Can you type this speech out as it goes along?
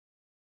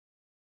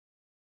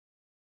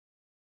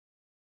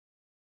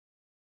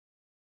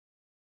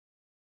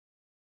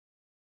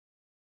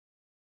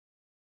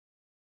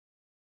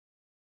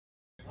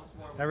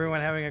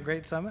Everyone having a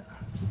great summit?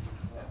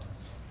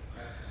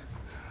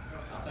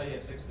 I'll tell you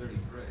at 6:33.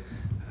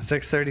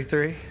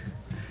 6:33?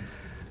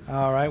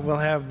 All right, we'll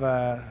have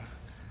a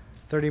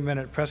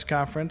 30-minute press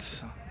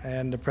conference,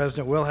 and the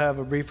President will have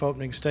a brief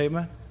opening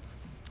statement.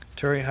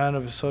 Terry Hunt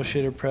of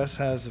Associated Press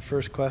has the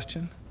first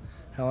question.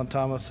 Helen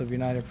Thomas of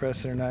United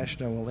Press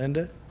International will end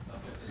it.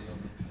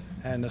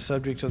 And the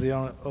subject of the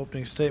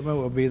opening statement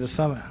will be the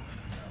summit.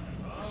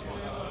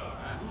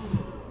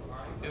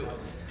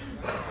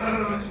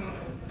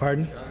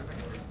 Pardon?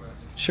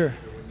 Sure.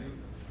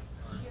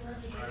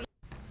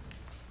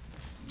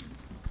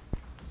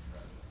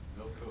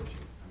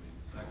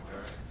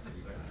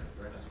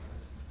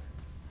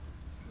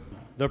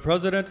 The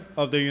President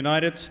of the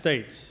United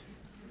States.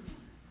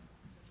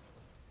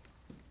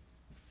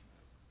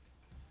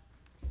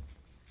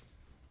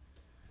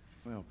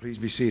 Well, please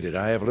be seated.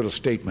 I have a little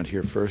statement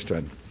here first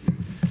I'd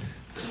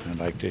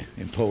like to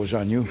impose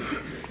on you.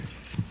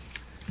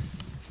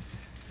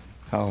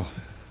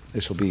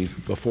 This will be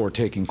before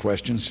taking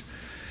questions.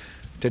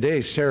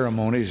 Today's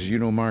ceremonies, as you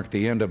know, mark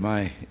the end of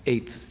my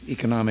 8th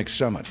economic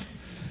summit.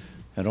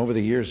 And over the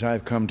years,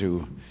 I've come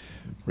to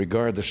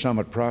regard the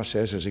summit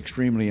process as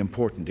extremely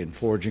important in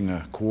forging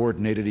a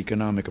coordinated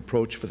economic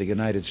approach for the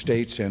United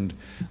States and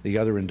the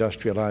other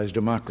industrialized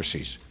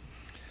democracies.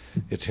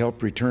 It's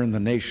helped return the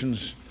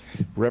nations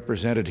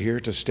represented here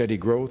to steady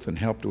growth and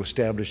helped to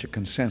establish a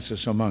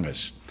consensus among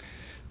us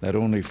that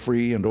only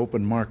free and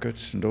open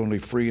markets and only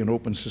free and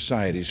open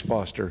societies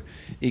foster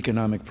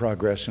economic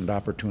progress and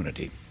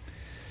opportunity.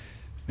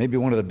 Maybe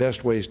one of the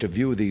best ways to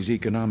view these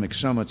economic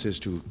summits is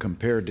to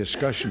compare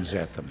discussions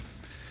at them,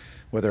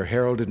 whether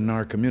heralded in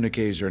our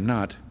communiques or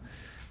not,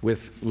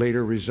 with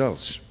later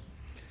results.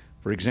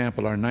 For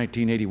example, our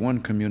 1981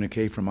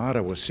 communique from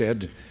Ottawa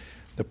said,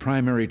 "The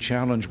primary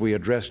challenge we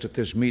addressed at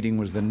this meeting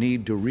was the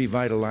need to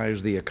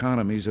revitalize the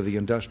economies of the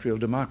industrial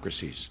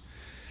democracies."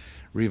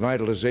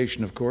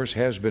 Revitalization, of course,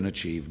 has been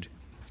achieved,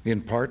 in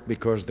part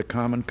because the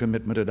common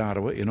commitment at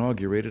Ottawa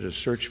inaugurated a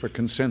search for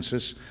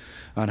consensus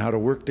on how to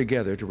work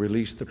together to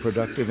release the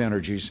productive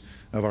energies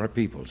of our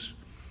peoples.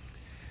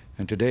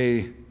 And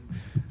today,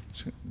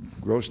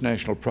 gross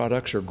national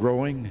products are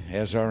growing,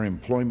 as are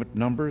employment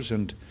numbers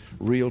and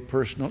real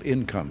personal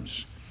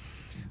incomes.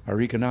 Our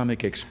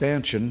economic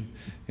expansion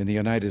in the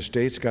United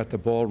States got the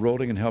ball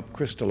rolling and helped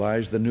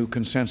crystallize the new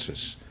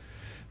consensus.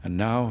 And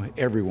now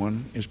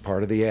everyone is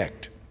part of the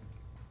act.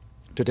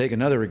 To take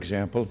another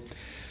example,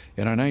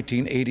 in our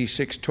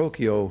 1986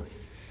 Tokyo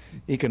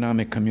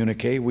economic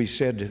communique, we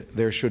said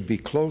there should be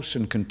close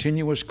and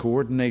continuous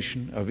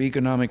coordination of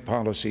economic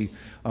policy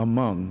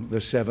among the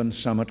 7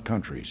 summit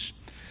countries.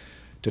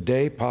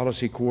 Today,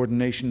 policy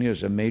coordination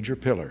is a major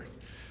pillar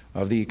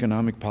of the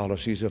economic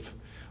policies of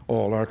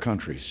all our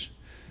countries.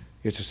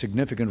 It's a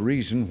significant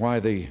reason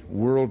why the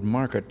world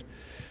market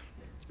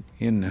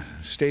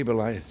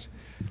instabilities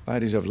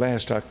of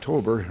last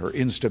October, or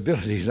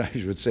instabilities, I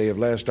should say, of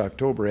last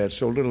October had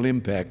so little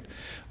impact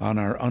on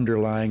our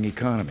underlying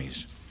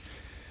economies.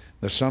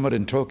 The summit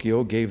in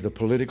Tokyo gave the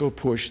political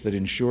push that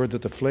ensured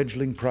that the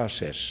fledgling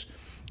process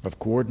of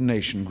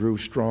coordination grew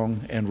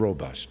strong and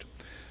robust.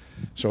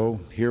 So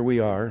here we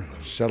are,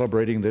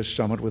 celebrating this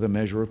summit with a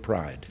measure of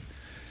pride.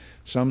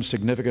 Some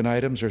significant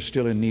items are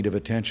still in need of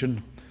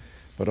attention,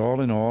 but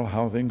all in all,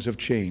 how things have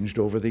changed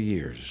over the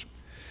years.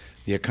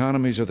 The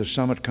economies of the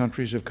summit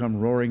countries have come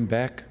roaring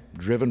back,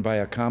 driven by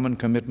a common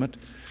commitment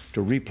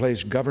to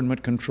replace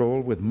government control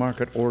with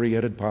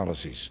market-oriented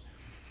policies.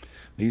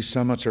 These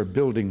summits are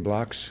building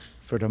blocks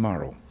for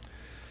tomorrow.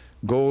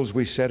 Goals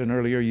we set in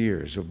earlier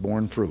years have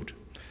borne fruit.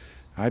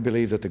 I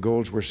believe that the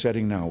goals we're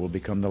setting now will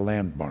become the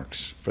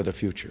landmarks for the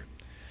future.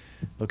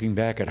 Looking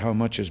back at how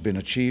much has been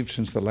achieved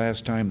since the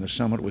last time the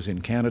summit was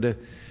in Canada,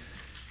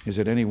 is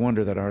it any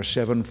wonder that our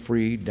 7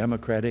 free,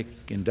 democratic,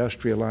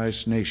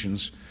 industrialized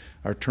nations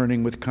are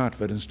turning with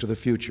confidence to the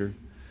future,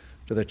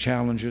 to the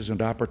challenges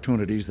and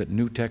opportunities that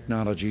new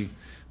technology,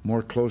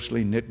 more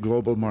closely knit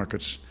global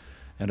markets,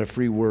 and a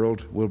free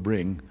world will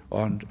bring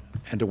on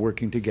and to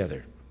working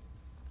together.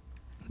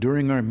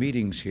 During our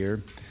meetings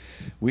here,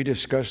 we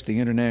discussed the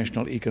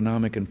international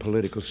economic and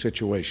political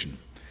situation.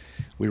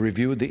 We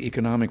reviewed the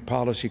economic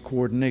policy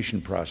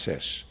coordination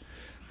process,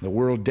 the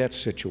world debt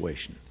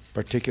situation,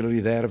 particularly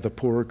that of the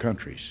poorer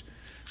countries,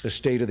 the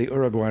state of the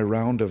Uruguay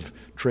round of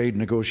trade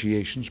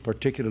negotiations,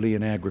 particularly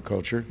in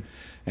agriculture,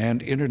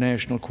 and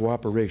international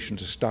cooperation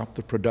to stop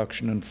the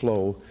production and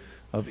flow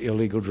of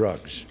illegal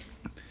drugs.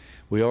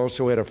 We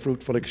also had a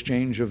fruitful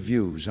exchange of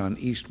views on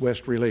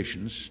East-West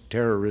relations,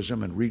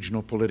 terrorism, and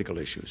regional political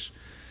issues.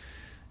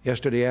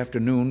 Yesterday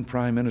afternoon,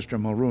 Prime Minister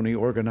Mulroney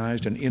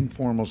organized an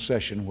informal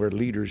session where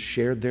leaders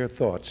shared their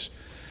thoughts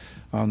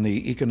on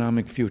the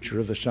economic future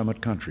of the summit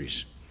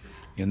countries.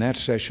 In that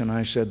session,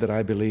 I said that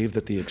I believe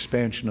that the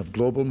expansion of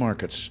global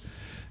markets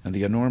and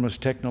the enormous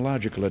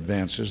technological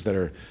advances that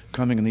are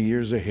coming in the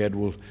years ahead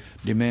will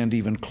demand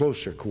even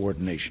closer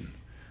coordination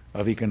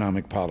of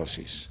economic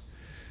policies.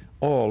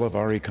 All of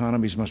our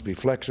economies must be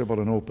flexible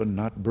and open,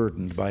 not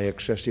burdened by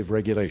excessive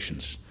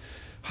regulations.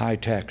 high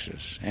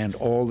taxes, and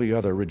all the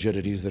other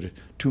rigidities that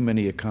too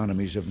many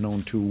economies have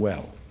known too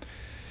well.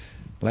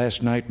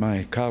 Last night,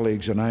 my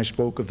colleagues and I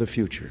spoke of the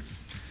future,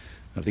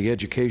 of the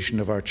education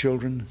of our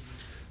children,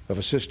 of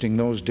assisting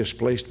those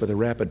displaced by the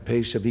rapid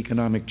pace of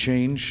economic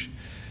change,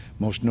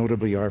 most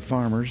notably our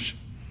farmers,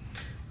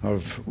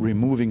 of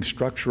removing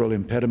structural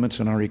impediments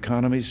in our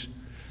economies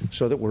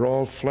so that we're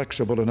all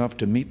flexible enough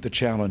to meet the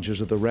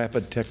challenges of the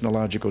rapid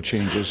technological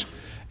changes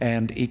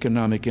and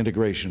economic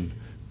integration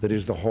that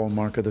is the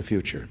hallmark of the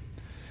future.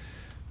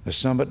 The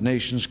summit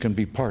nations can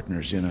be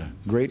partners in a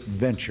great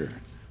venture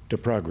to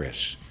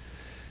progress.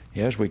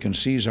 Yes, we can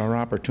seize our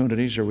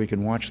opportunities or we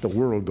can watch the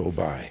world go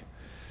by.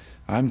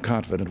 I'm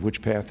confident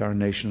which path our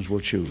nations will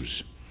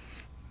choose.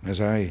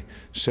 As I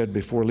said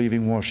before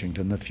leaving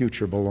Washington, the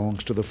future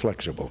belongs to the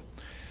flexible.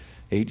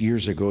 8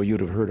 years ago, you'd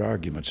have heard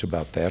arguments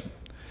about that.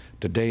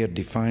 Today, it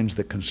defines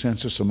the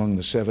consensus among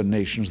the 7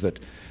 nations that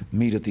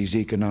meet at these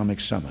economic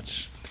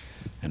summits.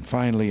 And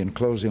finally, in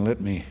closing,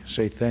 let me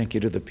say thank you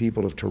to the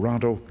people of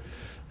Toronto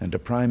and to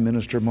Prime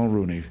Minister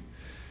Mulroney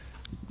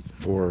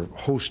for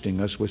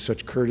hosting us with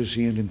such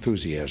courtesy and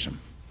enthusiasm.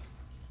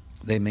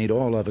 They made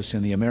all of us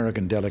in the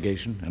American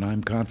delegation, and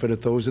I'm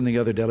confident those in the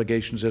other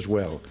delegations as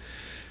well,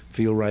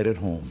 feel right at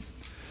home.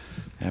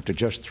 After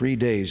just 3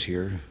 days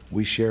here,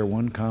 we share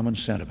one common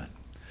sentiment.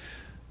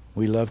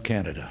 We love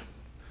Canada.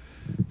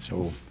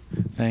 So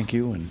thank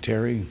you, and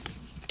Terry,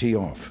 tee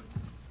off.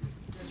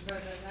 Mr.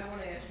 President, I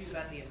want to ask you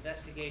about the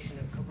investigation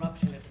of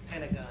corruption at the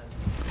Pentagon.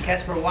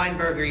 Caspar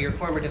Weinberger, your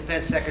former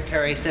defense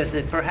secretary, says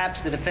that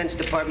perhaps the Defense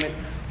Department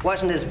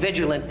wasn't as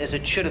vigilant as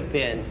it should have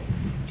been.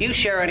 Do you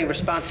share any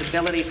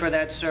responsibility for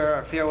that, sir,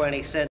 or feel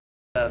any sense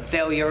of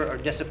failure or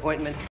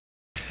disappointment?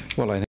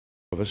 Well, I think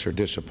all of us are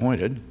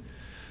disappointed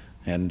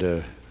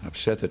and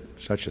upset that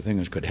such a thing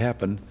as could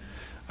happen.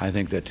 I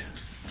think that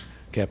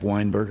Cap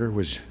Weinberger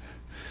was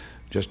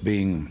just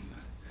being,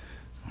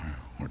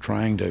 or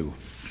trying to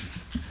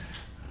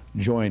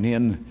join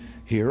in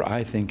here.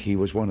 I think he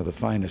was one of the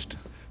finest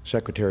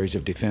secretaries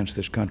of defense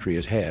this country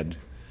has had,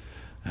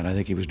 and I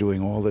think he was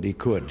doing all that he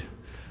could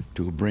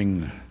to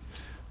bring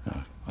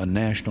a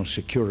national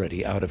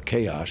security out of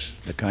chaos,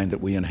 the kind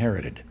that we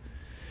inherited.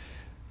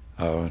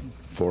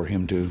 For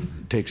him to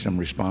take some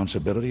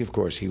responsibility, of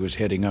course, he was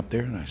heading up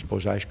there, and I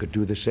suppose I could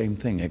do the same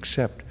thing,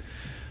 except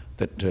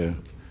that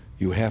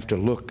you have to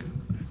look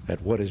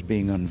at what is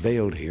being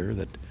unveiled here,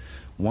 that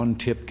one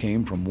tip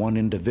came from one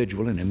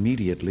individual, and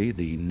immediately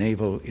the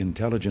Naval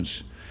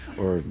Intelligence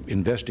or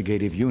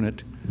Investigative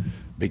Unit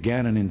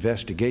began an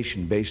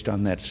investigation based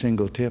on that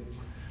single tip,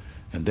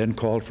 and then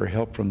called for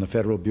help from the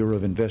Federal Bureau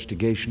of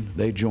Investigation.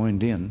 They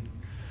joined in,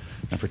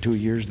 and for 2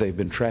 years they've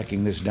been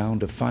tracking this down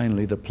to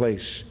finally the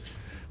place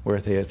where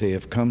they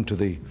have come to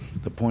the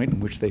point in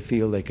which they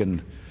feel they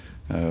can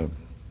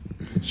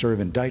serve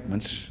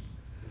indictments.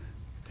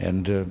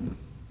 And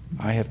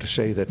I have to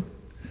say that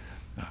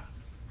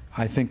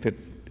I think that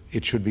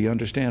it should be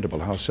understandable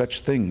how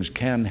such things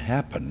can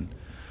happen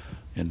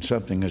in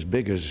something as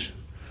big as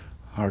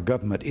our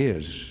government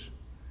is.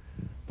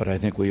 But I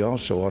think we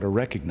also ought to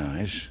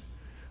recognize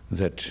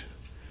that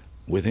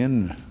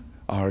within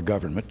our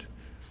government,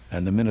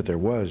 and the minute there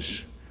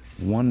was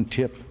one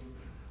tip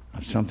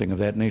of something of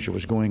that nature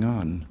was going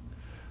on,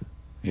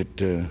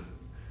 it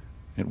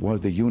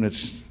was the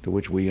units to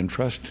which we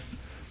entrust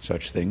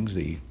such things,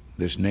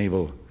 this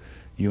naval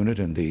unit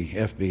and the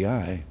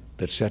FBI,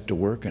 that set to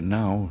work and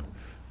now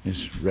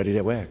is ready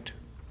to act.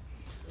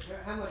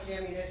 How much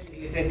ammunition do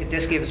you think that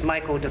this gives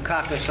Michael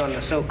Dukakis on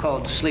the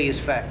so-called sleaze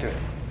factor?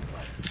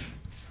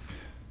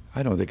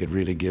 I don't think it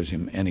really gives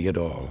him any at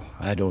all.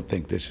 I don't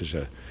think this is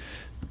a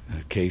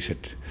case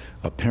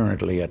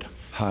apparently at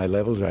high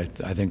levels. I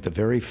think the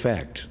very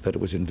fact that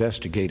it was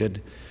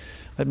investigated,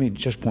 let me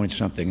just point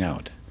something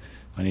out.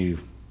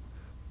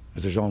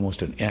 There's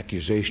almost an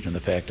accusation in the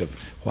fact of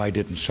why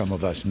didn't some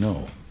of us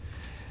know.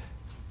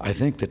 I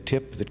think the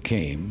tip that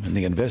came and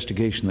the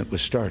investigation that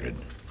was started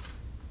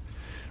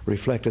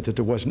reflected that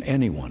there wasn't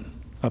anyone,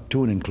 up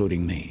to and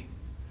including me,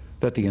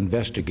 that the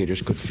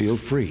investigators could feel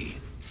free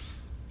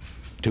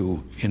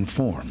to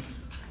inform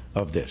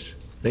of this.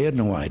 They had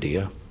no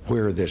idea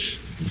where this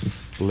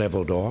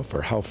leveled off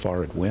or how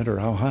far it went or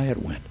how high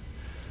it went.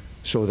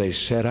 So they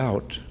set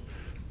out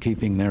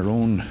keeping their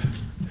own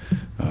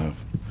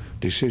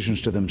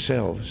decisions to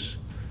themselves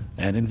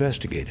and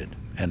investigated.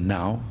 And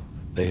now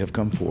they have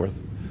come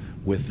forth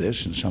with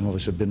this, and some of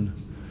us have been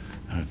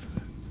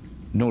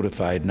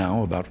notified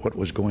now about what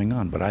was going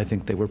on. But I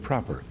think they were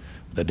proper,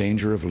 the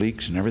danger of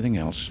leaks and everything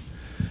else,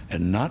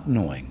 and not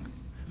knowing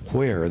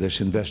where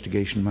this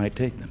investigation might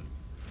take them,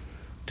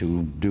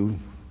 to do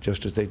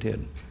just as they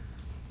did.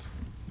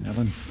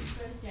 Ellen?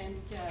 President,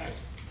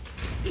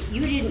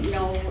 you didn't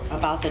know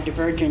about the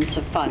divergence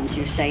of funds,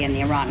 you say, in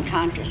the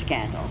Iran-Contra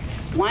scandal.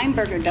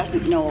 Weinberger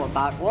doesn't know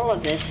about all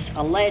of this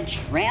alleged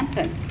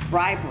rampant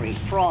bribery,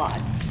 fraud.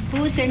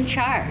 Who's in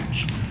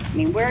charge? I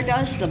mean, where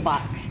does the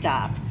buck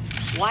stop?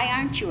 Why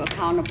aren't you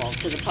accountable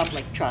to the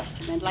public trust?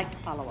 And I'd like to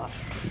follow up.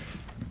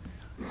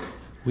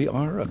 We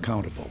are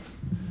accountable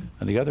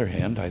On the other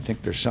hand, I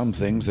think there's some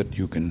things that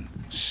you can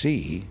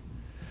see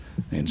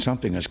in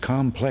something as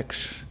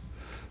complex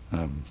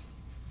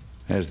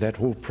as that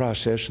whole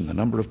process and the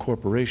number of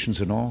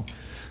corporations and all.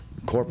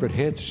 Corporate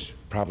heads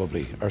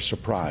probably are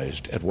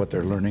surprised at what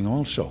they're learning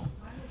also,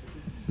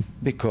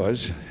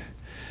 because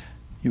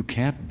you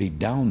can't be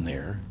down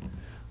there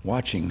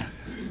watching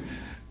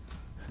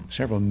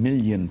several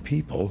million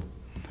people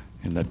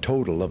in the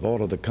total of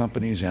all of the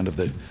companies and of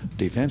the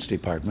Defense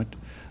Department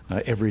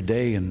every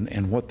day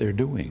and what they're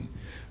doing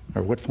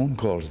or what phone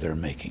calls they're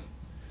making.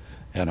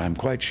 And I'm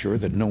quite sure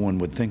that no one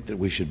would think that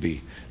we should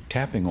be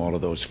tapping all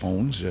of those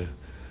phones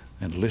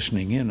and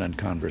listening in on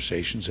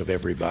conversations of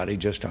everybody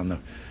just on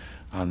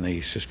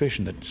the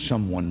suspicion that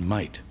someone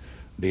might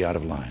be out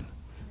of line.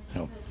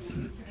 So,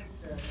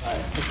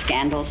 the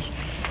scandals.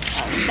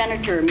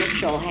 Senator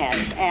Mitchell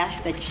has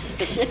asked that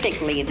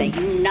specifically that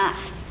you not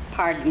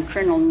pardon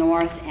Colonel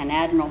North and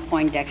Admiral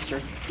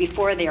Poindexter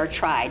before they are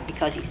tried,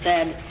 because he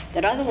said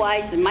that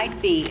otherwise there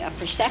might be a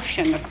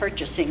perception of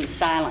purchasing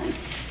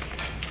silence.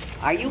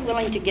 Are you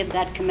willing to give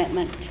that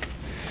commitment?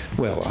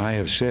 well, I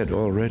have said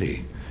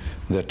already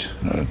that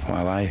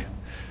while I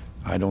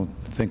don't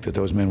think that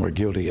those men were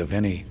guilty of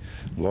any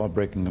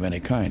law-breaking of any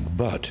kind,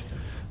 but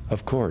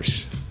of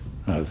course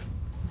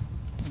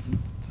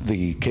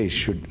the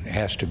case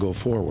has to go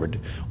forward,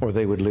 or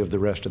they would live the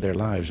rest of their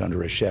lives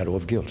under a shadow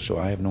of guilt. So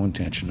I have no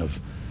intention of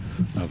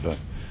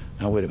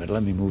now wait a minute,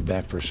 let me move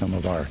back for some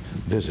of our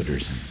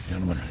visitors.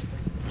 Gentlemen.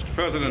 Mr.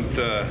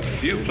 President,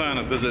 do you plan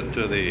a visit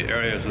to the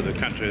areas of the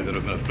country that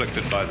have been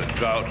afflicted by the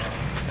drought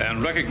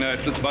and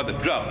recognize by the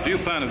drought? Do you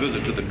plan a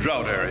visit to the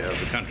drought area of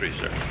the country,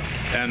 sir?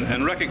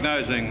 And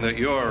recognizing that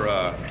your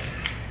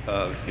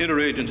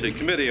interagency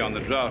committee on the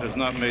drought has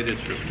not made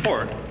its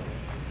report,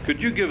 could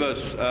you give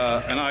us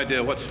an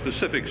idea what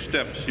specific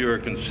steps you're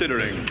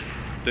considering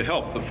to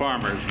help the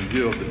farmers in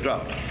view of the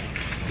drought?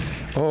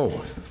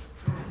 Oh,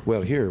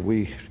 well, here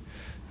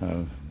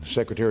the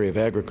Secretary of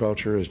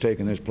Agriculture has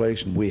taken this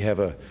place, and we have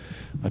a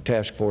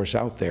task force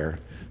out there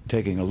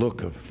taking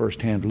a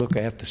first-hand look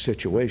at the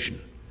situation.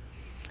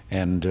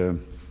 And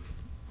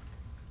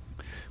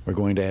we're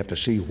going to have to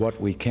see what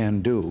we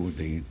can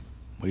do.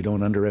 We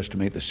don't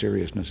underestimate the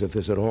seriousness of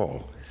this at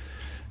all.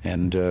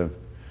 And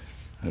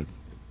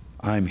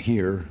I'm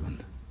here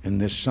in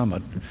this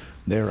summit.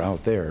 They're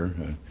out there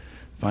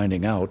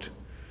finding out.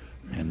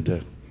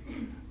 And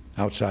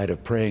outside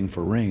of praying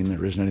for rain,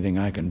 there isn't anything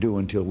I can do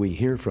until we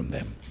hear from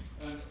them.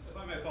 If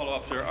I may follow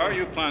up, sir, are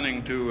you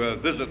planning to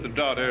visit the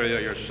drought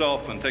area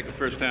yourself and take a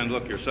first-hand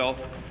look yourself?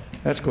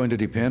 That's going to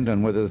depend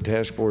on whether the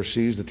task force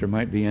sees that there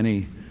might be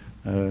any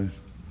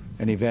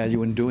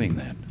value in doing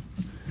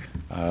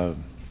that.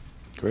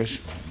 Chris?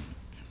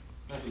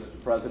 Thank you,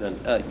 Mr.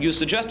 President. You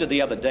suggested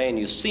the other day, and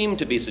you seem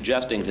to be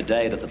suggesting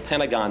today, that the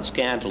Pentagon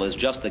scandal is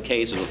just the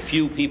case of a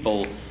few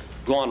people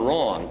gone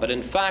wrong. But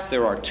in fact,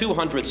 there are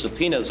 200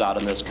 subpoenas out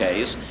in this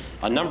case.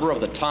 A number of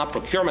the top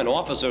procurement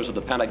officers of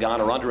the Pentagon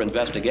are under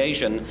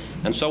investigation,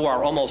 and so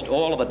are almost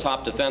all of the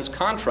top defense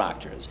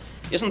contractors.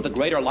 Isn't the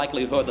greater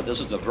likelihood that this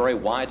is a very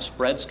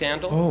widespread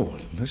scandal? Oh,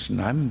 listen,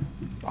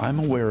 I'm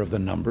aware of the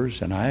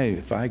numbers, and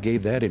if I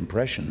gave that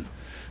impression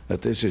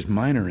that this is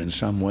minor in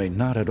some way,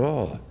 not at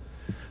all.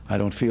 I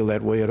don't feel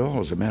that way at all.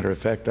 As a matter of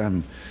fact,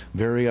 I'm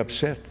very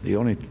upset. The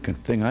only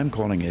thing I'm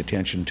calling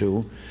attention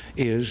to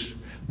is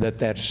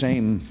that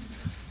same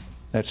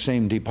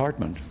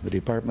department, the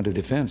Department of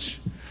Defense,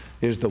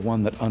 is the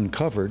one that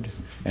uncovered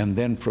and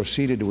then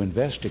proceeded to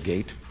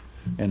investigate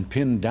and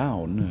pin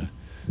down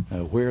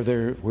where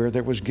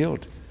there was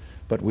guilt.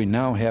 But we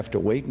now have to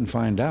wait and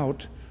find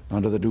out,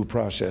 under the due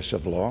process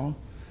of law,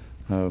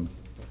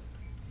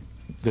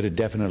 that it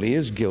definitely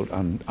is guilt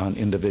on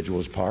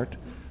individuals' part.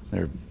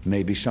 There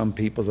may be some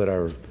people that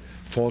are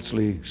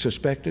falsely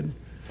suspected,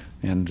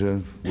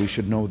 and we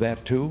should know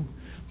that too.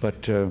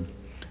 But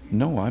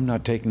no, I'm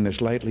not taking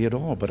this lightly at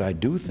all, but I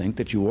do think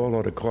that you all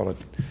ought to call it,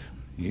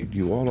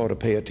 you all ought to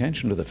pay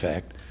attention to the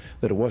fact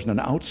that it wasn't an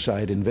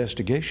outside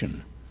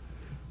investigation.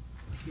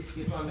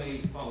 If I may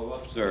follow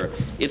up, sir,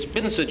 it's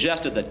been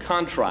suggested that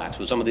contracts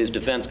with some of these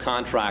defense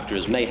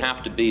contractors may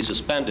have to be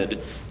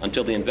suspended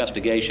until the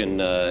investigation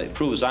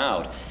proves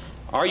out.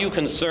 Are you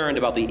concerned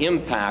about the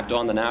impact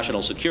on the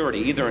national security,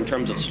 either in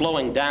terms of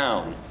slowing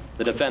down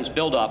the defense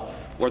buildup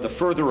or the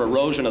further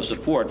erosion of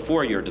support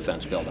for your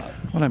defense buildup?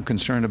 Well, I'm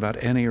concerned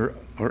about any or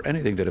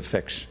anything that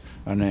affects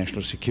our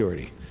national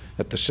security.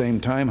 At the same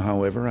time,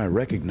 however, I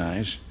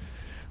recognize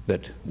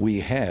that we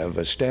have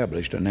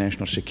established a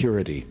national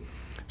security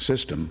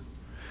system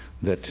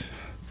that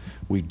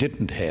we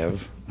didn't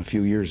have a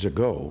few years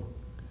ago,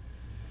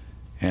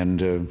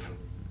 and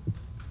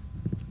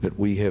that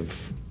we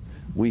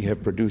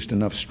have produced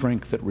enough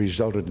strength that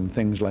resulted in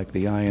things like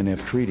the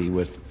INF Treaty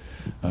with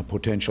a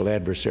potential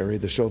adversary,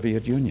 the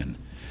Soviet Union.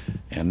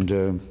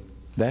 And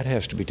that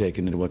has to be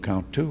taken into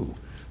account too.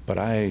 But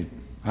I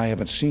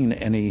haven't seen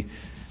any.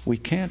 We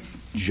can't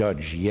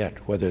judge yet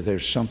whether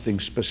there's something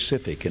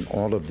specific in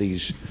all of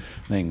these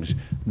things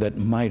that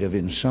might have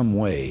in some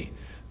way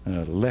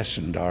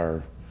lessened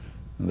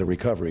the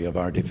recovery of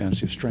our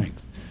defensive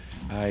strength.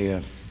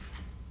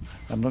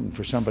 I'm looking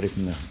for somebody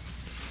from the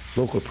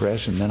local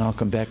press, and then I'll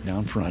come back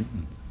down front.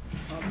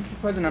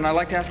 Mr. President, I'd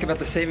like to ask about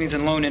the savings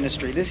and loan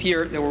industry. This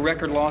year, there were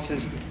record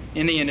losses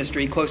in the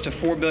industry. Close to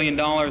 $4 billion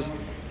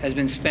has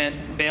been spent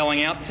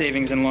bailing out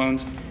savings and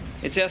loans.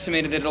 It's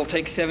estimated that it'll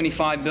take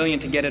 $75 billion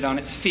to get it on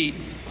its feet.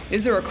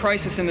 Is there a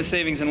crisis in the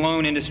savings and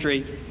loan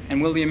industry,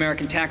 and will the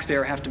American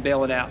taxpayer have to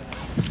bail it out?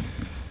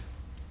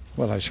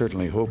 Well, I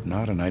certainly hope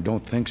not, and I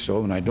don't think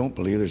so, and I don't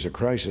believe there's a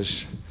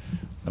crisis.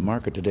 The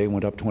market today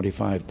went up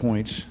 25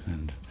 points,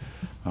 and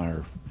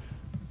our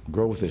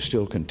growth is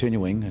still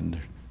continuing, and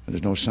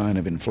there's no sign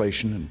of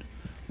inflation and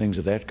things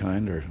of that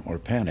kind or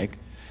panic.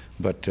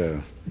 But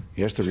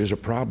yes, there is a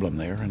problem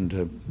there,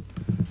 and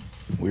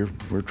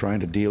we're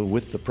trying to deal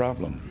with the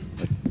problem.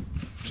 But,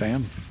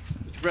 Sam?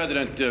 Mr.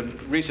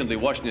 President, recently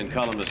Washington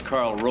columnist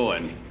Carl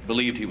Rowan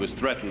believed he was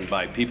threatened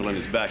by people in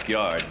his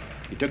backyard.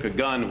 He took a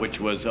gun which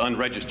was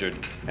unregistered,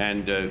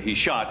 and he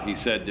shot, he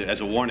said,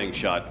 as a warning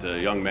shot. A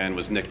young man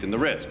was nicked in the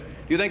wrist.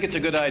 Do you think it's a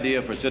good idea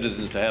for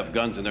citizens to have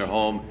guns in their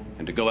home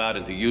and to go out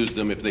and to use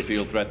them if they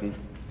feel threatened?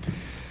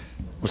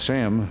 Well,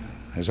 Sam,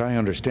 as I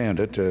understand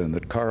it,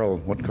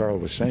 what Carl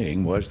was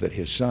saying was that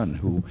his son,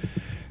 who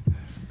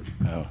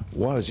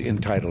was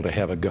entitled to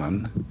have a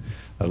gun,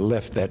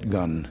 left that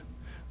gun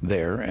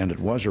there, and it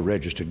was a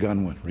registered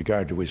gun with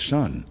regard to his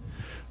son.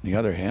 On the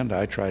other hand,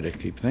 I try to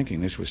keep thinking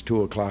this was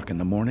 2 o'clock in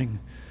the morning.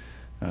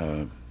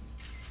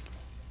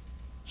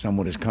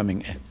 Someone is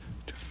coming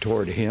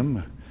toward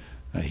him.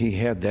 He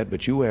had that,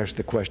 but you asked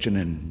the question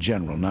in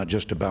general, not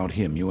just about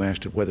him. You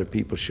asked it whether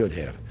people should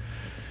have.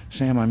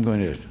 Sam, I'm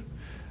going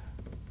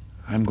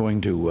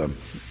to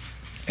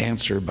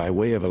answer by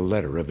way of a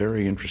letter, a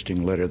very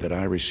interesting letter that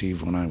I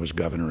received when I was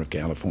governor of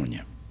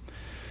California.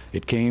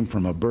 It came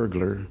from a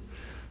burglar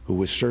who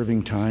was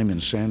serving time in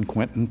San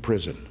Quentin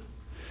prison.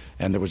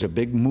 And there was a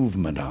big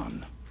movement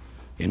on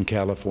in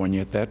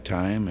California at that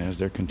time, as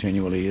there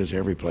continually is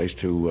every place,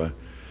 to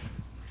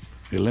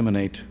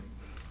eliminate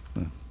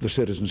the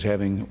citizens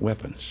having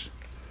weapons.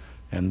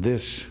 And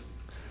this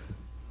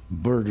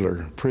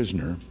burglar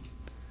prisoner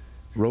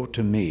wrote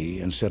to me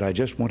and said, I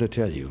just want to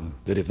tell you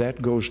that if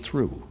that goes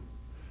through,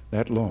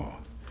 that law,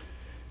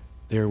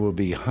 there will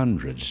be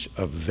hundreds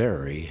of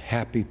very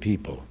happy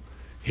people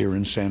here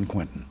in San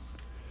Quentin.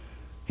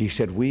 He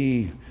said,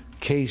 we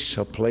case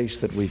a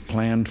place that we've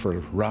planned for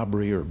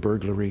robbery or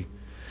burglary.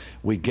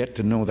 We get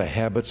to know the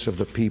habits of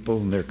the people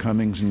and their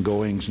comings and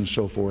goings and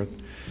so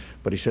forth.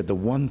 But he said the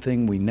one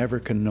thing we never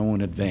can know in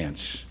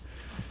advance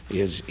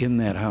is, in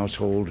that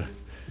household,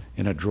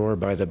 in a drawer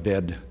by the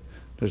bed,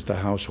 does the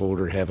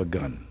householder have a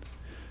gun?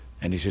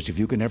 And he says, if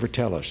you can ever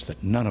tell us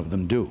that none of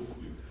them do,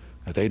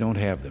 that they don't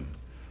have them,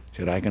 he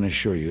said, I can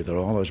assure you that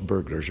all those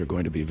burglars are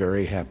going to be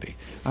very happy.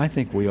 I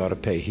think we ought to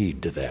pay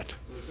heed to that.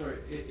 Sorry,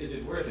 is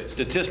it worth it?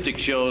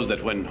 Statistics shows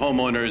that when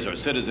homeowners or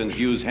citizens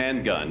use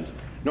handguns,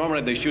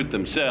 normally they shoot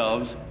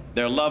themselves,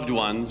 their loved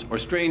ones, or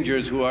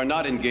strangers who are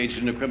not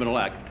engaged in a criminal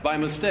act by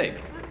mistake.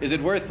 Is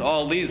it worth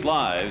all these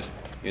lives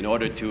in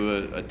order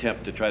to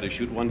attempt to try to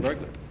shoot one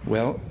burglar?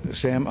 Well,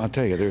 Sam, I'll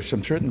tell you, there's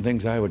some certain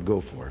things I would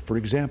go for. For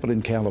example,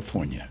 in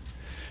California,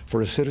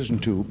 for a citizen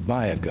to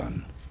buy a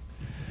gun,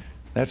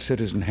 that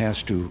citizen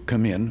has to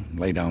come in,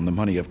 lay down the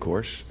money, of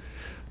course,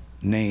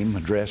 name,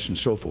 address, and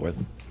so forth,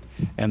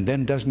 and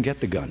then doesn't get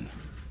the gun.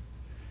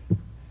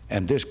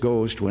 And this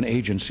goes to an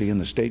agency in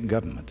the state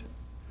government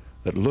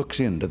that looks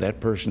into that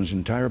person's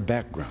entire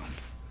background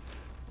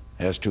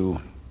as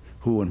to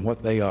who and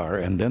what they are,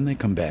 and then they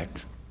come back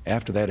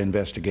after that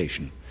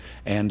investigation.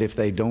 And if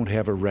they don't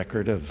have a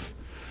record of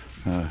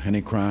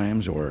any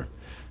crimes or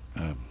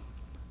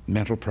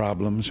mental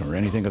problems or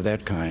anything of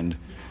that kind,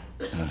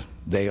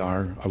 they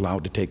are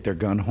allowed to take their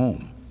gun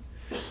home.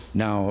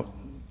 Now,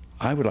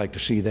 I would like to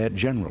see that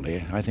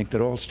generally. I think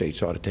that all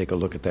states ought to take a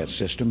look at that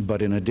system.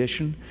 But in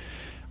addition,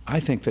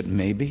 I think that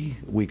maybe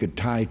we could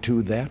tie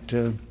to that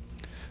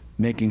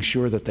making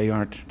sure that they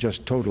aren't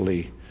just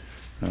totally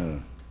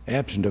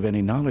absent of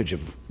any knowledge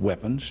of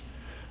weapons.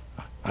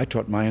 I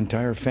taught my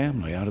entire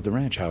family out at the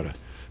ranch how to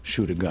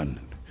shoot a gun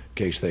in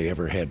case they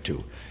ever had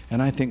to.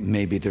 And I think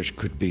maybe there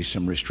could be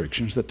some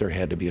restrictions, that there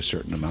had to be a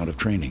certain amount of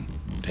training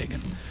taken.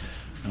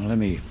 Now let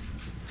me,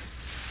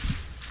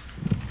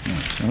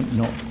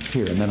 no,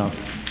 here, and then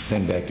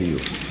back to you.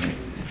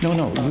 No,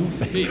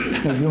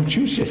 don't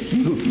you sit.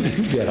 You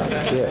get up.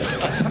 Yes.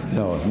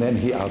 No, and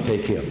then I'll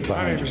take him.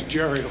 My name is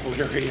Jerry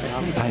O'Leary.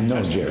 I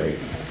know Jerry.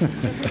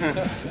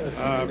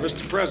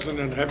 Mr.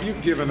 President, have you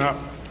given up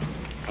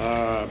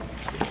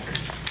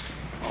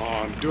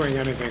on doing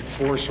anything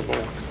forceful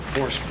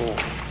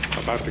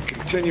about the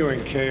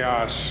continuing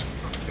chaos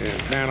in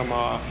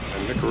Panama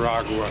and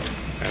Nicaragua,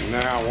 and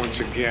now once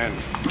again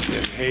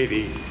in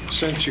Haiti,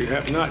 since you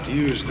have not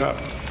used up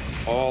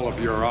all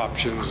of your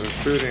options,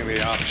 including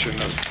the option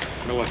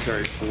of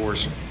military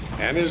force?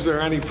 And is there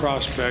any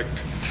prospect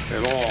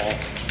at all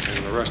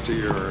in the rest of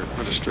your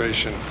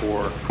administration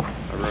for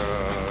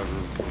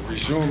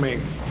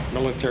resuming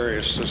military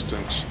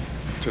assistance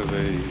to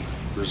the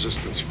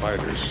resistance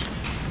fighters?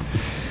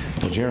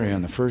 Well, Jerry,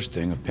 on the first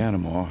thing of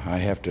Panama, I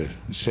have to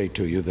say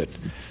to you that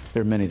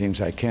there are many things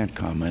I can't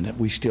comment.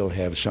 We still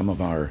have some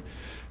of our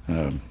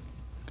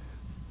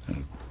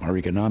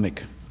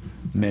economic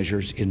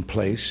measures in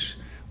place.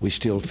 We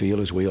still feel,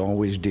 as we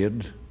always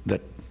did, that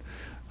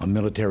a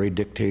military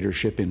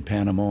dictatorship in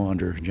Panama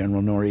under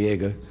General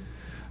Noriega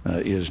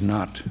is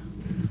not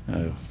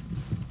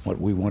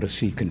what we want to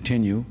see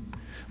continue.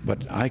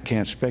 But I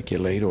can't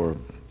speculate or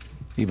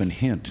even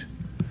hint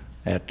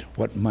at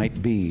what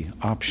might be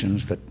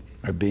options that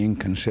are being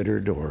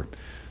considered or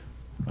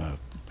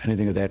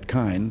anything of that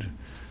kind,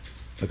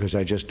 because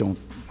I don't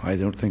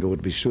think it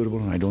would be suitable,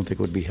 and I don't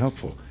think it would be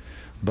helpful.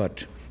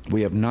 But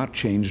we have not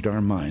changed our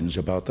minds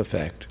about the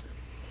fact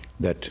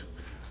that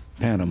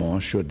Panama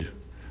should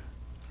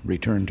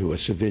return to a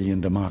civilian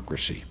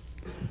democracy.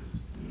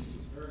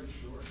 Very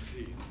short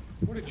indeed.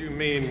 What did you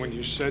mean when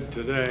you said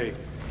today,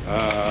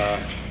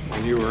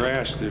 when you were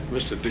asked if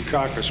Mr.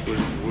 Dukakis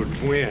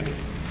would win,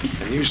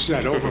 and you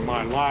said, over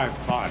my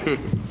live body?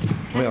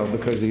 Well,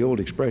 because the old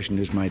expression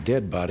is my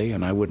dead body,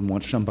 and I wouldn't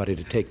want somebody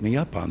to take me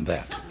up on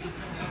that.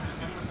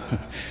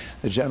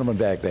 The gentleman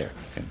back there.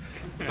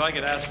 If I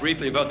could ask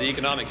briefly about the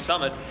economic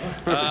summit.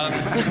 I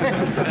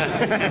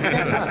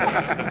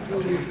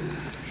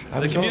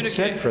was all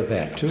set for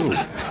that, too.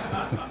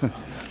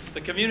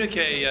 The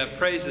communique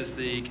praises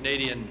the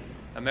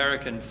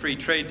Canadian-American free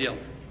trade deal.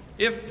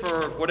 If,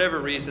 for whatever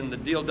reason, the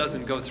deal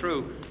doesn't go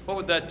through, what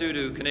would that do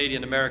to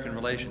Canadian-American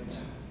relations?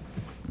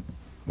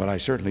 Well, I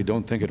certainly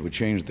don't think it would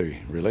change the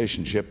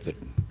relationship that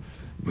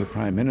the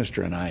Prime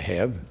Minister and I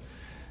have,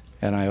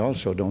 and I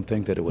also don't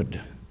think that it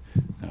would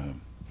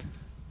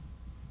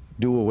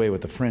do away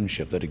with the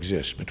friendship that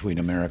exists between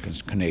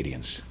Americans and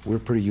Canadians. We're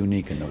pretty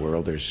unique in the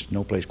world. There's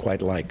no place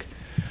quite like,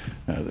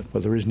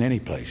 well, there isn't any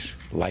place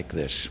like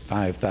this.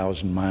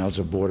 5,000 miles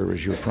of border,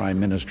 as your Prime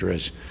Minister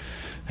has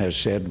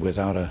said,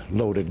 without a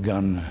loaded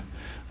gun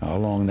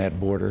along that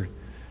border.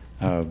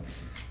 I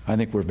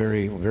think we're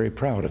very, very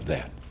proud of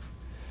that.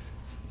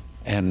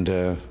 And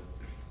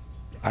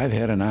I've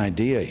had an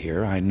idea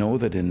here. I know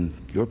that in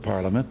your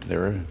Parliament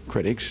there are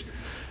critics.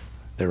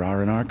 There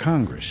are in our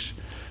Congress.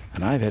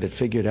 And I've had it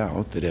figured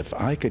out that if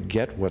I could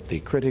get what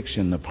the critics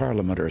in the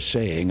Parliament are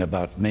saying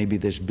about maybe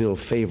this bill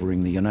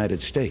favoring the United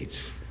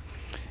States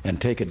and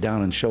take it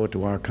down and show it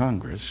to our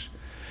Congress,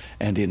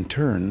 and in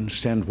turn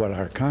send what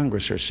our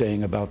Congress are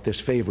saying about this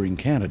favoring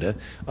Canada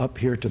up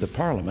here to the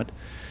Parliament,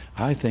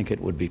 I think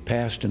it would be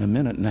passed in a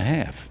minute and a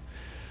half.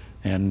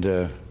 And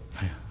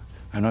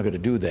I'm not going to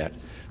do that,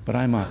 but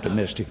I'm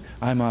optimistic.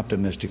 I'm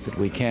optimistic that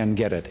we can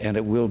get it, and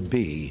it will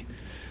be,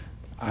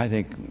 I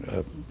think,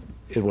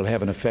 it will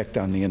have an effect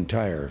on the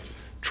entire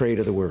trade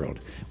of the world.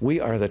 We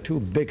are the two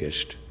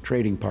biggest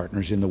trading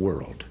partners in the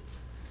world.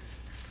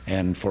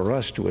 And for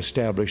us to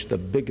establish the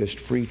biggest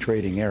free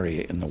trading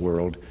area in the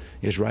world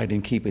is right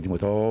in keeping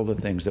with all the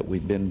things that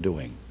we've been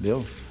doing.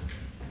 Bill?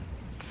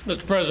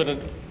 Mr.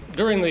 President,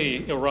 during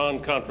the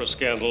Iran-Contra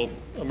scandal,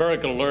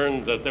 America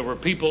learned that there were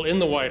people in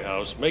the White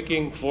House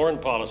making foreign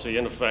policy,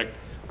 in effect,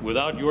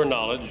 without your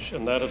knowledge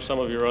and that of some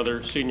of your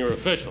other senior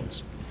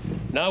officials.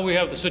 Now we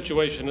have the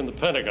situation in the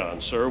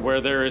Pentagon, sir,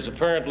 where there is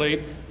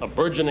apparently a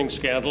burgeoning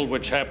scandal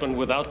which happened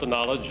without the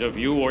knowledge of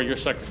you or your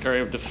Secretary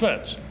of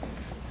Defense.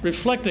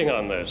 Reflecting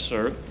on this,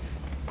 sir,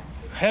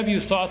 have you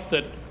thought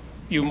that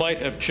you might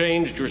have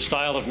changed your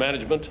style of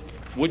management?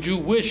 Would you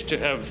wish to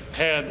have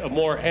had a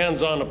more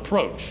hands-on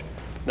approach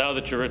now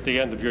that you're at the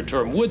end of your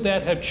term? Would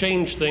that have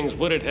changed things?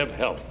 Would it have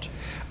helped?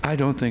 I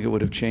don't think it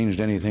would have changed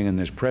anything in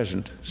this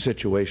present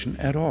situation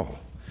at all.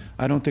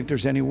 I don't think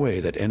there's any way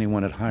that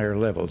anyone at higher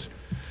levels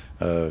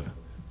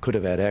could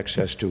have had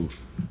access to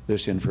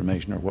this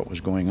information or what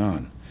was going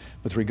on.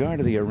 With regard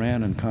to the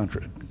Iran and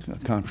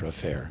Contra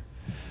affair,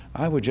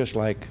 I would just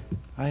like,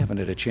 I haven't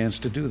had a chance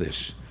to do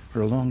this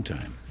for a long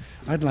time.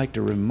 I'd like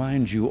to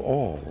remind you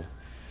all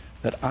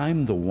that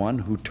I'm the one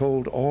who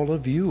told all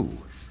of you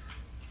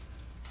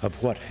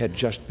of what had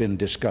just been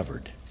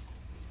discovered.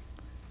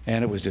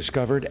 And it was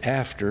discovered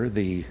after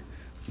the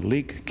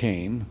leak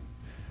came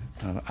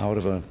out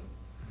of a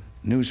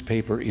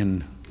newspaper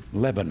in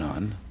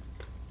Lebanon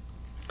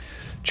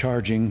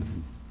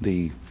charging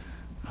the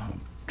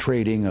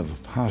trading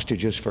of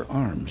hostages for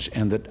arms,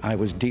 and that I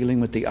was dealing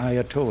with the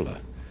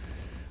Ayatollah.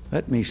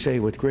 Let me say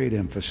with great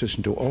emphasis,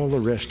 and to all the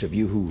rest of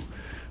you who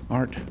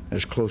aren't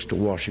as close to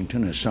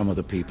Washington as some of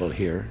the people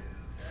here,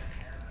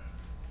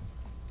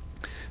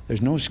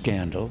 there's no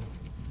scandal.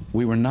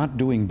 We were not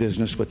doing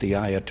business with the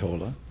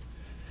Ayatollah.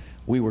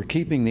 We were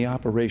keeping the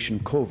operation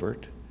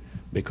covert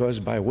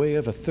because, by way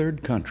of a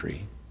third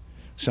country,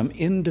 some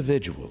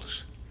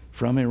individuals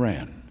from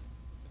Iran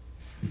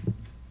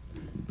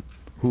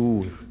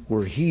who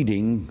were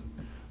heeding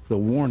the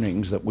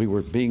warnings that we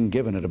were being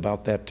given at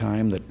about that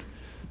time that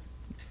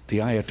the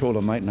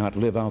Ayatollah might not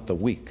live out the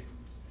week.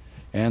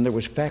 And there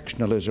was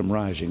factionalism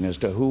rising as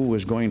to who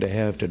was going to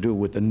have to do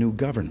with the new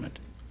government.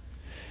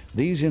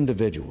 These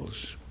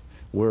individuals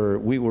were,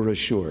 we were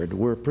assured,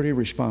 were pretty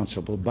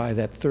responsible by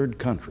that third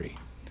country,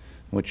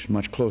 which is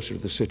much closer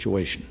to the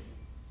situation.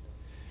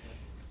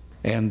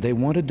 And they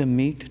wanted to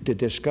meet to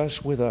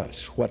discuss with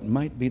us what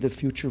might be the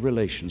future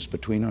relations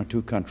between our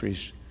two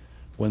countries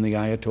when the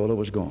Ayatollah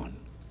was gone.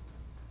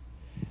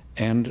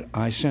 And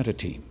I sent a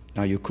team.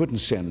 Now, you couldn't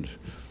send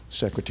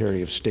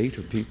Secretary of State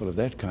or people of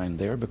that kind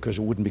there because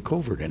it wouldn't be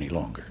covert any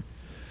longer.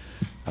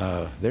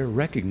 They're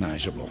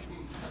recognizable.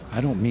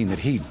 I don't mean that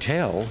he'd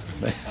tell.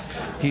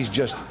 He's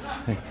just,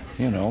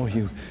 you know,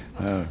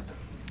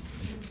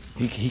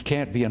 he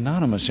can't be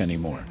anonymous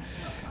anymore,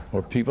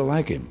 or people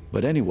like him.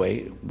 But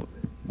anyway,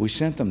 we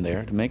sent them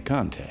there to make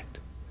contact.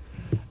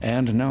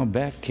 And now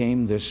back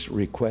came this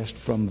request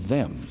from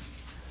them,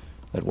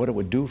 that what it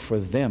would do for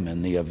them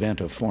in the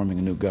event of forming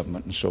a new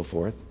government and so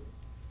forth,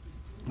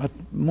 a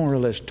more or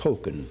less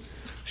token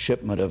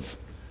shipment of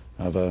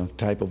a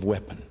type of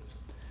weapon.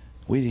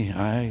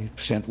 I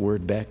sent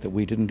word back that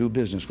we didn't do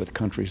business with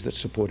countries that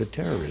supported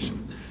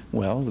terrorism.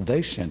 Well,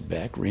 they sent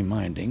back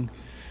reminding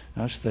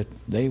us that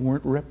they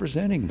weren't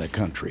representing the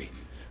country.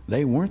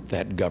 They weren't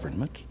that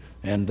government,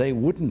 and they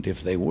wouldn't,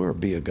 if they were,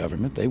 be a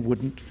government. They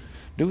wouldn't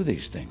do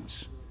these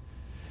things.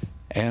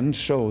 And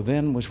so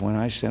then was when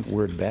I sent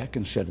word back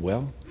and said,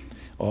 well,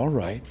 all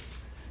right,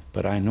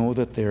 but I know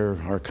that there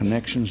are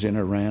connections in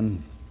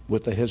Iran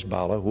with the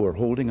Hezbollah who are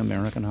holding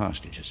American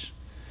hostages.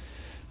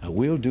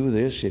 We'll do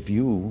this if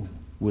you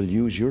will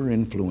use your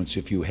influence,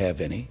 if you have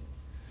any,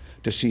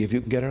 to see if you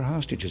can get our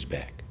hostages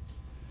back.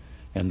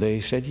 And they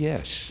said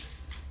yes.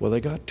 Well, they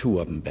got 2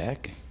 of them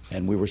back,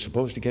 and we were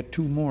supposed to get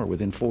 2 more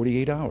within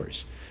 48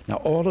 hours. Now,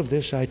 all of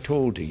this I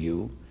told to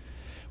you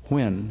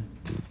when,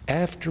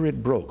 after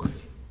it broke,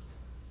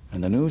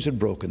 and the news had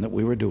broken that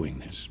we were doing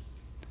this,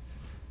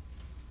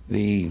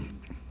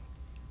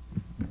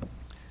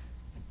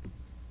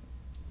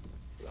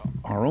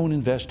 our own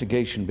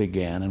investigation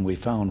began, and we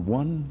found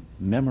one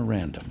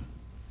memorandum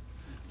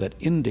that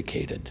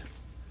indicated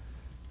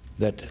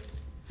that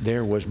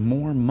there was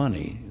more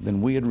money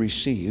than we had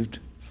received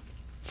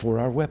for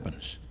our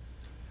weapons.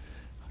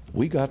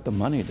 We got the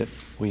money that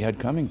we had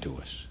coming to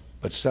us,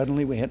 but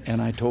suddenly we had, and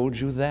I told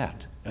you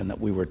that, and that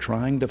we were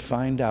trying to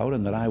find out,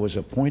 and that I was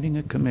appointing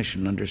a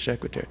commission under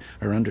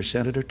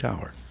Senator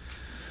Tower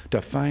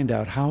to find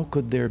out how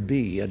could there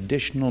be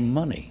additional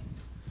money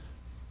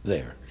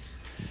there.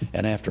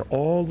 And after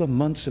all the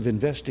months of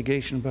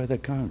investigation by the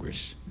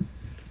Congress,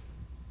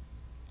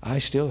 I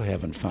still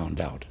haven't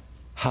found out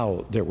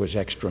how there was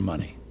extra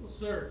money. Well,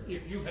 sir,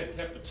 if you had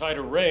kept a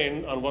tighter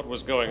rein on what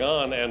was going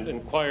on and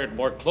inquired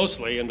more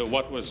closely into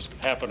what was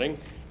happening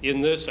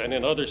in this and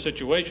in other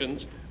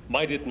situations,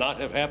 might it not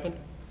have happened?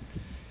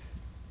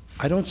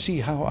 I don't see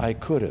how I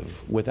could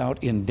have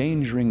without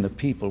endangering the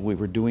people we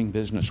were doing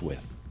business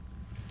with.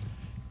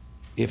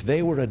 If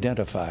they were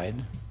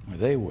identified,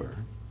 or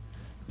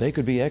they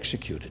could be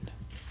executed.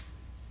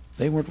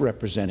 They weren't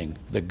representing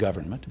the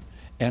government.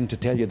 And to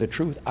tell you the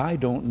truth, I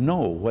don't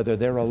know whether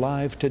they're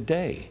alive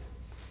today.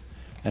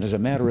 And as a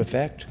matter of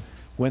fact,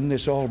 when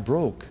this all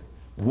broke,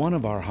 one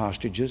of our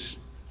hostages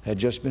had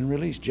just been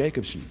released,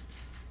 Jacobson.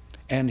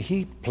 And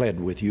he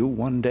pled with you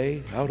one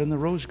day out in the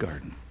Rose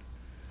Garden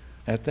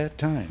at that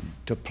time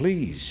to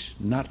please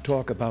not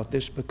talk about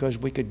this because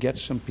we could get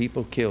some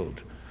people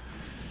killed.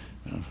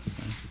 Mr.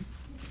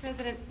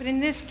 President, but in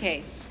this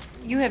case,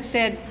 you have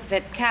said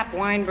that Cap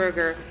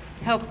Weinberger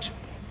helped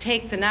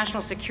take the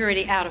national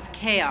security out of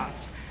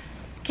chaos.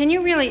 Can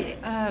you really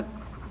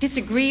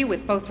disagree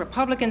with both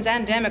Republicans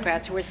and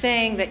Democrats who are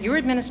saying that your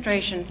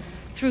administration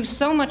threw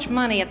so much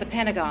money at the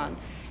Pentagon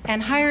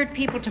and hired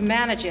people to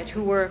manage it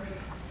who were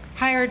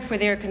hired for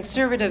their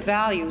conservative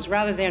values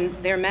rather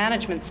than their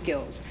management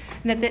skills,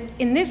 and that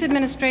in this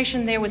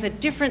administration there was a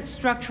different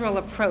structural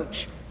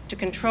approach to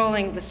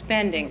controlling the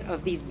spending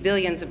of these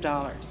billions of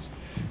dollars?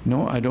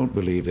 No, I don't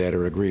believe that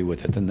or agree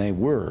with it. And they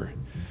were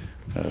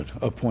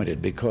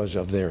appointed because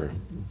of their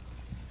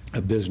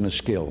business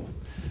skill.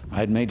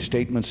 I'd made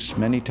statements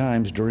many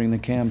times during the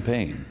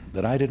campaign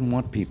that I didn't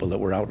want people that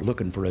were out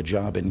looking for a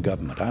job in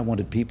government. I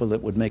wanted people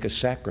that would make a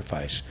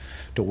sacrifice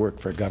to work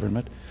for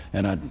government,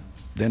 and I'd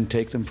then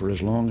take them for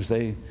as long as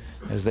they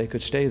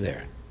could stay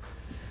there.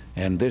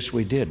 And this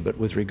we did. But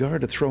with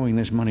regard to throwing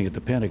this money at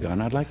the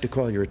Pentagon, I'd like to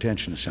call your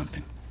attention to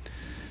something.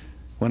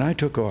 When I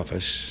took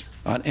office,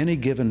 on any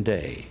given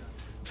day,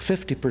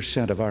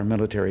 50% of our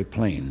military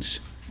planes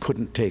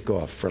couldn't take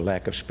off for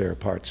lack of spare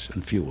parts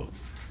and fuel.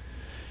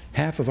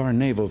 Half of our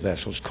naval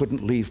vessels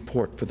couldn't leave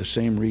port for the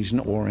same reason,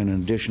 or in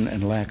addition,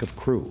 and lack of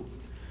crew.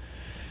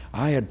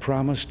 I had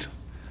promised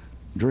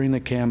during the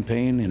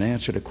campaign, in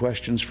answer to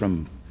questions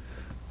from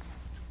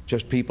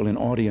just people in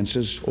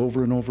audiences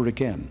over and over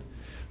again,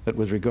 that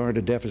with regard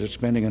to deficit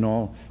spending and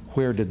all,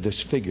 where did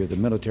this figure, the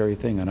military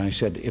thing? And I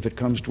said, if it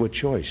comes to a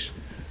choice,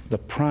 the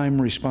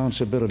prime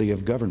responsibility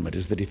of government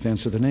is the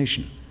defense of the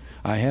nation.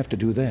 I have to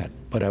do that.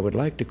 But I would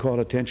like to call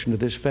attention to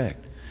this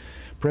fact.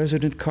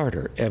 President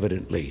Carter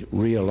evidently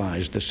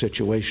realized the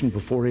situation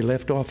before he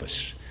left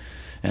office.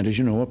 And as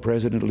you know, a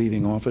president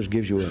leaving office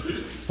gives you a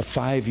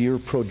 5-year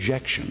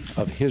projection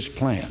of his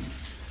plan,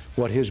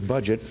 what his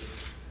budget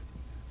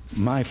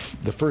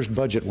the first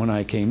budget when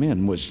I came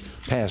in was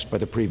passed by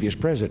the previous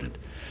president.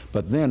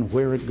 But then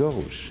where it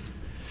goes,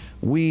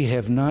 we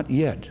have not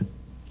yet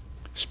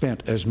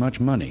spent as much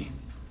money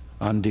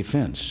on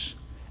defense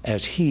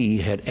as he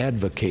had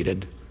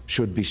advocated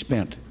should be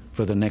spent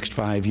for the next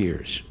 5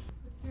 years.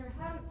 Sir,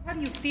 how do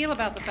you feel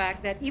about the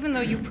fact that even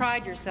though you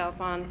pride yourself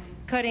on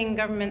cutting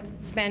government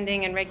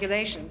spending and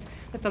regulations,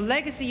 that the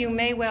legacy you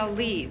may well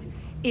leave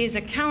is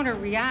a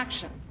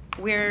counter-reaction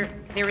where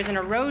there is an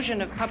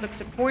erosion of public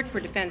support for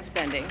defense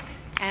spending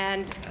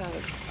and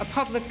a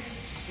public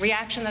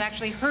reaction that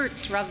actually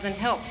hurts rather than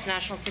helps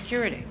national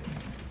security?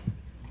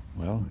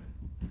 Well,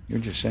 you're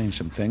just saying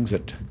some things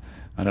that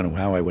I don't know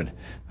how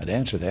I'd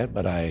answer that,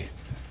 but I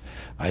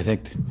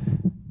think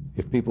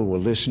if people will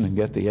listen and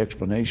get the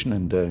explanation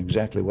and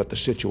exactly what the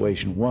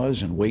situation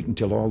was and wait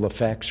until all the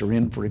facts are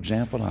in, for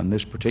example, on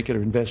this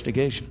particular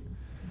investigation,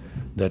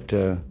 that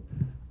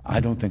I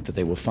don't think that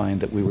they will find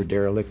that we were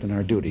derelict in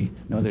our duty.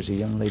 No, there's a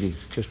young lady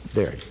just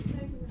there.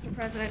 Thank you, Mr.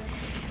 President.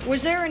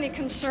 Was there any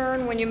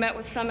concern when you met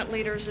with summit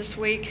leaders this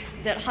week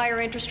that higher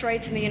interest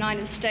rates in the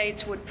United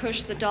States would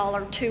push the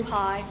dollar too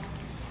high?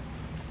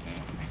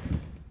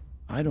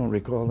 I don't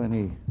recall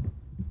any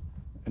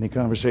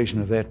conversation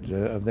of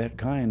that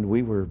kind.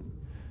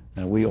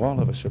 We all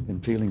of us have been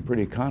feeling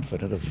pretty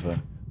confident of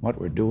what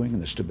we're doing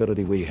and the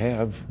stability we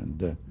have. And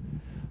the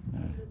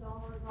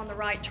dollar is on the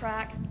right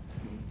track.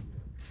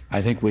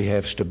 I think we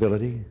have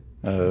stability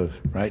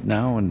right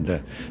now,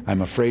 and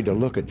I'm afraid to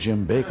look at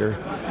Jim Baker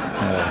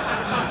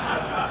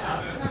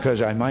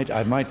because I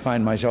might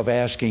find myself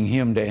asking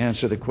him to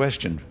answer the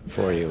question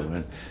for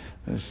you.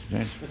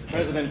 Mr.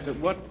 President,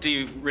 what do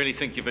you really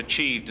think you've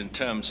achieved in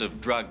terms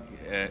of drug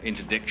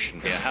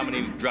interdiction here? How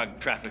many drug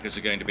traffickers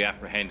are going to be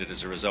apprehended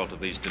as a result of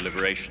these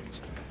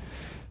deliberations?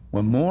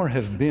 Well, more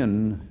have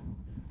been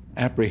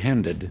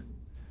apprehended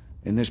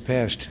in this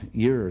past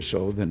year or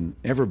so than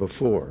ever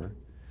before,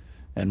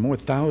 and more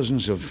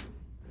thousands of,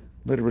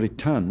 literally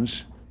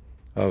tons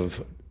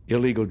of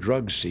illegal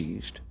drugs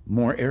seized,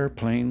 more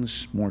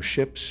airplanes, more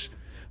ships,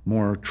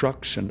 more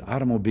trucks and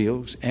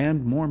automobiles,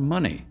 and more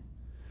money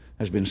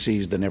has been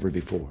seized than ever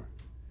before.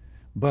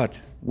 But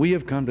we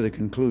have come to the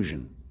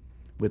conclusion,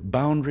 with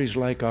boundaries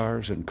like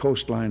ours and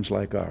coastlines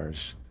like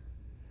ours,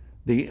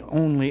 the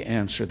only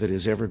answer that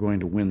is ever going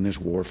to win this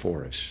war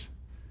for us.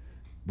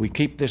 We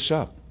keep this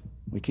up.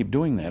 We keep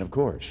doing that, of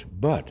course,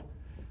 but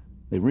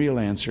the real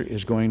answer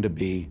is going to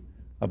be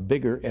a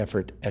bigger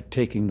effort at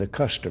taking the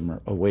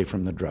customer away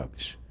from the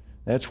drugs.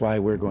 That's why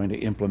we're going to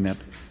implement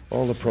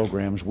all the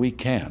programs we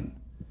can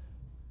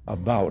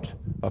about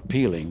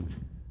appealing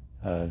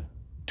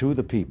to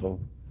the people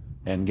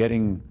and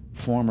getting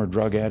former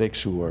drug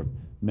addicts, who are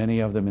many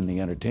of them in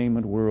the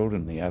entertainment world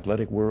and the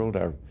athletic world,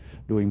 are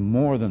doing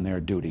more than their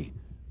duty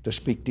to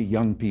speak to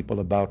young people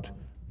about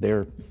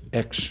their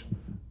ex-addicts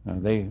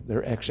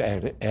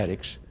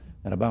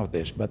and about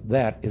this. But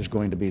that is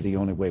going to be the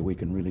only way we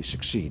can really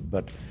succeed.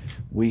 But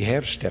we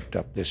have stepped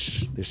up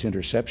this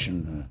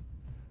interception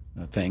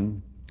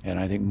thing, and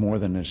I think more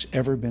than has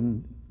ever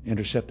been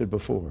intercepted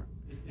before.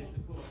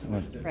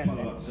 Mr.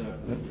 President.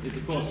 Is the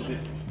course of it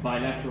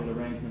bilateral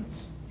arrangements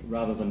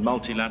rather than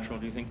multilateral,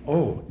 do you think?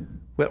 Oh,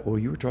 well,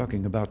 you were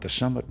talking about the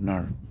summit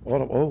and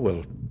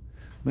well,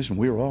 listen,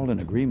 we're all in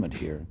agreement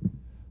here,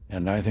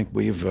 and I think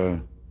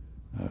we've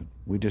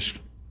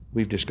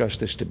discussed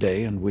this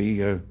today, and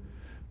we've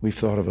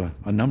thought of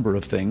a number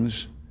of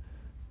things,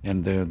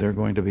 and we're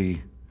going to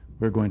be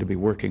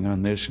working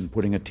on this and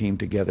putting a team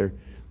together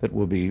that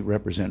will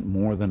represent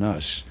more than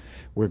us.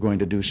 We're going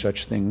to do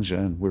such things,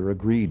 and we're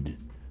agreed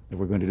that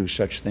we're going to do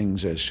such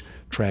things as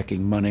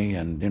tracking money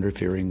and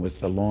interfering with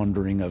the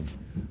laundering of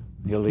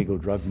illegal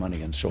drug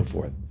money and so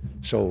forth.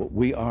 So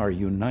we are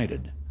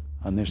united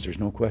on this. There's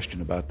no question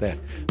about that.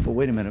 But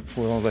wait a minute,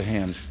 for all the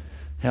hands,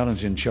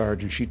 Helen's in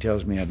charge, and she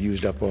tells me I've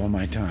used up all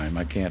my time.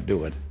 I can't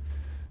do it.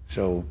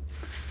 So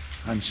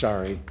I'm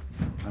sorry.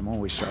 I'm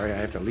always sorry. I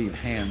have to leave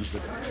hands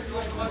that...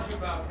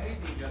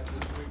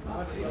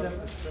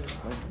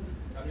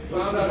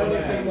 Found out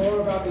anything more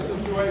about the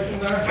situation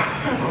there?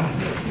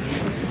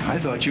 I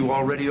thought you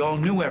already all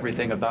knew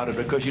everything about it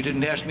because you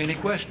didn't ask me any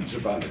questions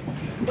about it.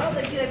 Well,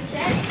 but you have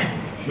said...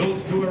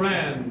 Schultz to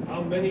Iran.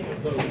 How many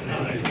of those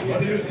guys?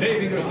 What are you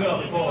saving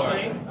yourself for?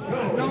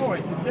 No,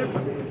 it's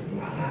different.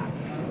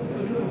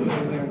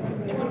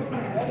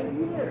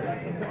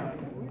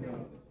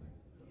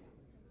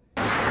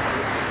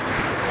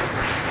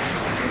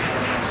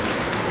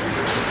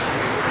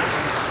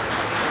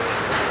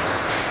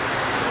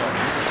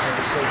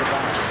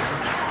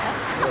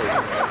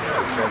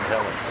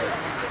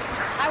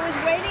 I was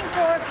waiting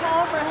for a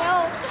call for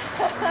help.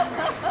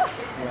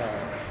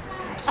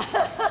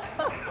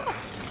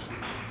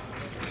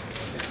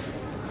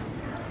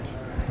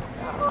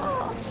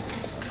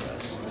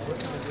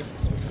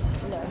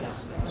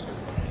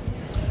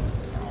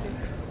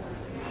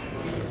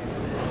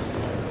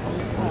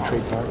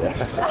 Trade partner.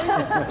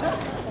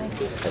 Thank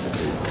you.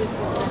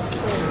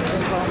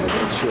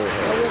 Sure.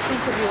 Well, we'll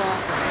think of you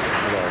often.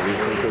 Well, we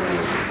think of you.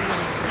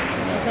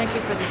 Thank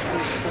you for the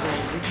speech today.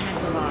 It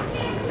meant a lot.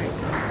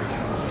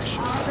 much.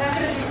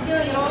 President, you're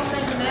feeling all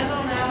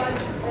sentimental now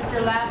that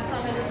your last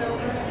summit is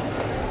over?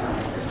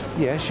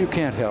 Yes, you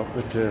can't help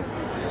but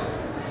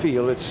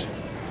feel it's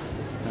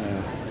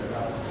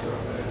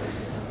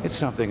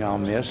something I'll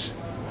miss.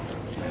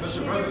 What do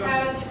you think your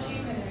proudest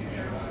achievement is,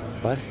 sir?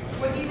 What?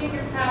 What do you think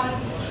your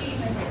proudest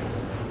achievement is?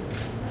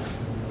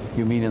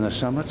 You mean in the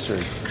summits, or?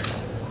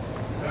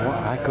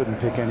 Well, I couldn't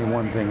pick any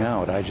one thing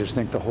out. I just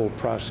think the whole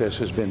process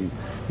has been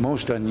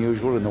most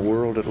unusual in the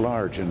world at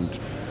large, and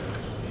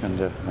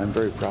I'm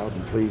very proud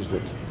and pleased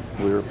that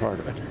we're a part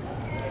of it.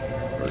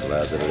 We're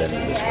glad that it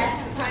ended this way.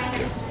 Ask the Prime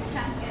Minister to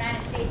come to the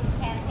United States and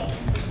campaign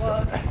for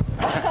vote.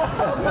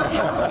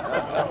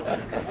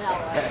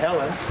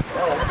 Helen,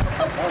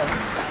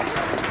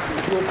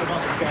 you'll come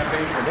up and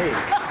campaign for me.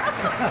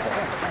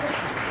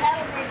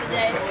 That'll be the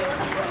day.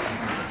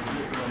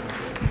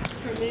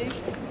 For me?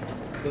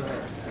 Go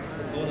ahead.